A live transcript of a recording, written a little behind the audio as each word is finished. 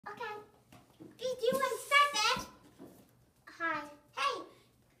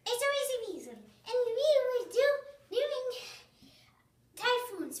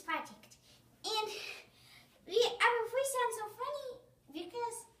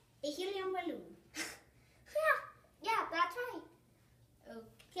helium balloon. yeah, that's right.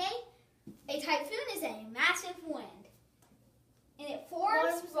 Okay, a typhoon is a massive wind, and it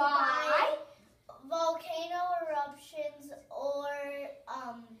forms by volcano eruptions or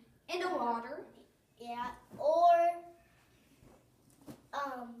in the water. Yeah, or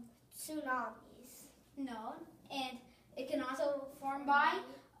tsunamis. No, and it can also form by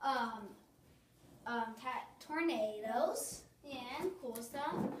tornadoes and cool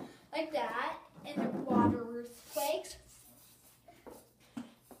stuff like that, and the water earthquakes.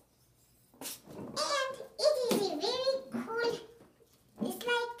 And it is a very cool,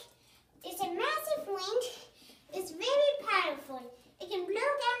 it's a massive wind. It's very powerful. It can blow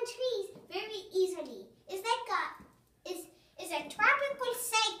down trees very easily. It's like it's a tropical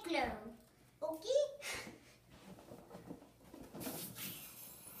cyclone. Okay?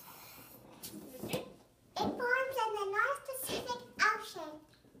 It forms in the North Pacific Ocean.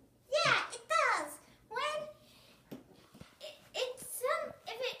 Yeah, it does. When if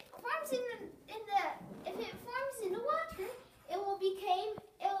it forms in the water, it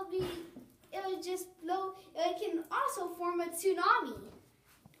will just blow. It can also form a tsunami,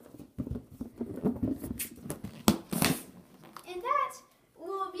 and that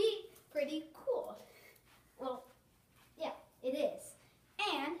will be pretty cool. Well, yeah, it is,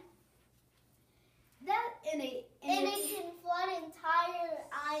 and that And it can flood entire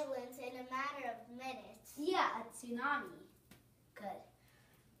islands in a matter of minutes. Yeah, a tsunami. Good.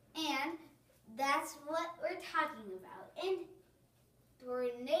 And that's what we're talking about. And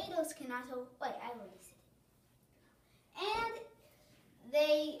tornadoes can also, wait, I already said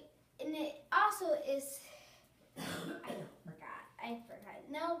it. And it also is, I forgot.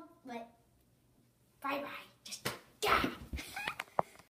 No, but bye-bye.